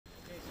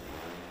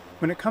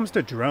When it comes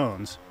to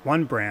drones,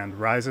 one brand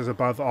rises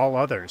above all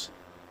others.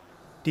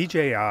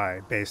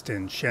 DJI, based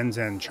in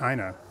Shenzhen,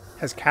 China,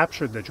 has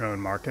captured the drone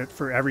market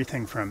for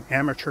everything from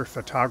amateur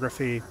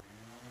photography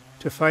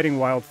to fighting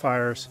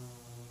wildfires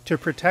to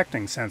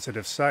protecting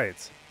sensitive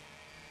sites.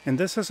 And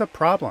this is a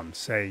problem,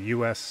 say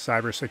U.S.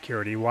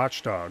 cybersecurity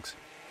watchdogs.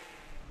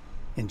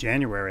 In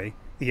January,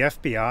 the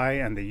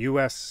FBI and the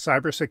U.S.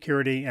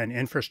 Cybersecurity and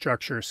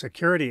Infrastructure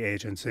Security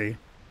Agency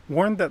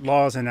warned that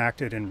laws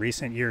enacted in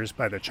recent years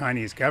by the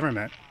Chinese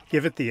government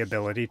give it the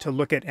ability to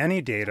look at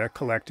any data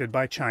collected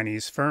by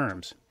Chinese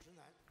firms.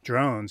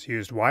 Drones,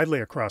 used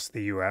widely across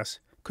the U.S.,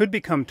 could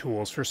become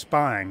tools for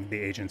spying, the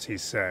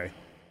agencies say.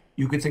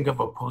 You could think of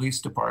a police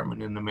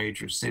department in a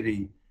major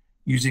city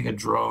using a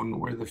drone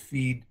where the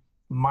feed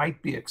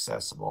might be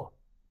accessible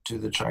to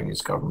the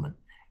Chinese government.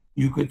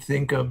 You could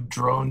think of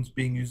drones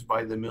being used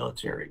by the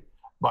military,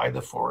 by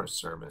the Forest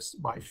Service,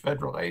 by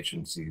federal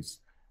agencies,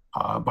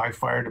 by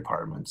fire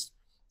departments.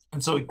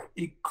 And so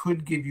it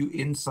could give you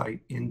insight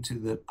into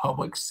the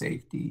public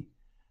safety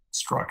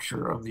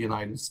structure of the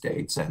United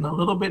States and a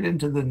little bit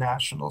into the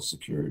national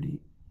security.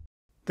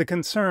 The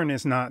concern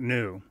is not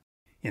new.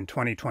 In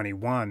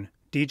 2021,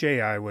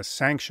 DJI was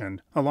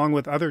sanctioned along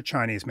with other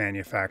Chinese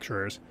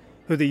manufacturers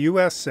who the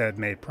U.S. said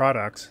made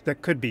products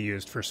that could be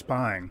used for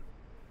spying.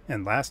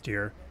 And last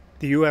year,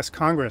 the U.S.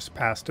 Congress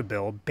passed a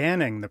bill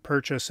banning the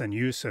purchase and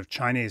use of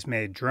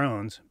Chinese-made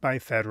drones by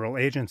federal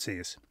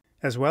agencies,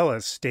 as well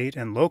as state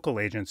and local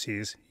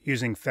agencies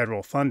using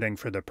federal funding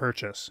for the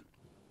purchase.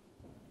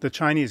 The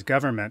Chinese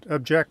government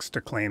objects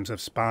to claims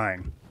of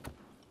spying.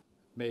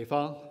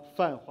 The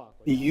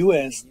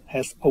U.S.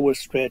 has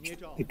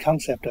overstretched the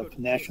concept of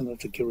national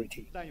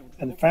security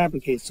and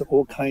fabricates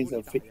all kinds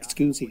of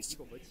excuses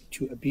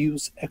to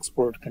abuse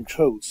export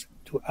controls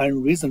to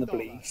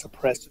unreasonably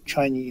suppress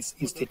Chinese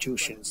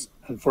institutions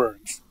and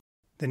firms.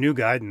 The new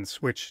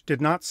guidance, which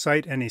did not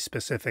cite any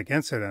specific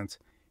incidents,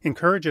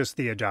 encourages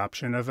the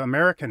adoption of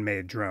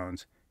American-made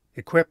drones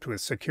equipped with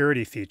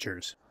security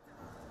features.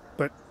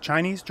 But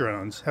Chinese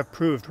drones have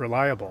proved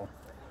reliable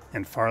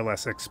and far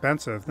less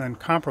expensive than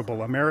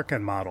comparable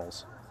American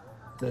models.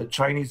 The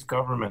Chinese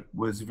government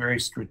was very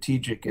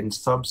strategic in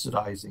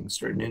subsidizing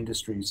certain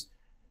industries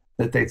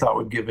that they thought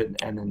would give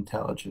it an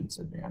intelligence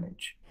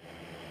advantage.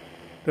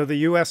 Though the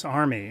U.S.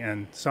 Army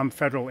and some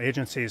federal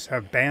agencies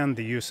have banned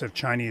the use of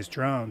Chinese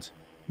drones,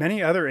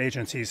 many other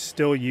agencies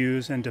still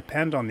use and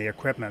depend on the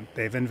equipment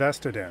they've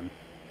invested in.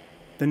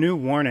 The new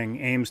warning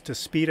aims to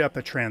speed up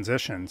a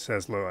transition,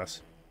 says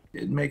Lewis.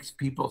 It makes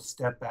people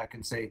step back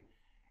and say,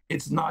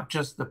 it's not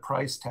just the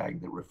price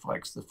tag that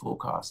reflects the full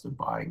cost of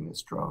buying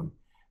this drone.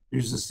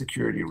 There's a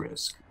security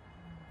risk.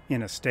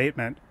 In a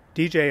statement,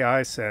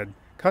 DJI said,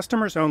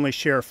 customers only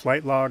share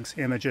flight logs,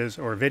 images,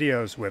 or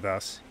videos with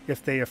us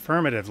if they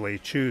affirmatively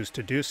choose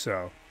to do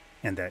so,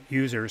 and that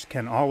users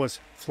can always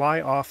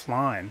fly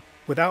offline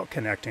without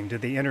connecting to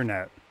the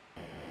internet.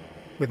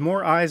 With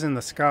more eyes in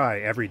the sky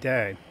every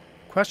day,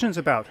 questions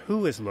about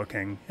who is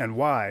looking and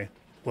why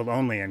will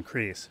only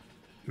increase.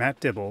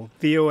 Matt Dibble,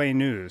 VOA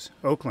News,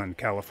 Oakland,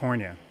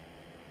 California.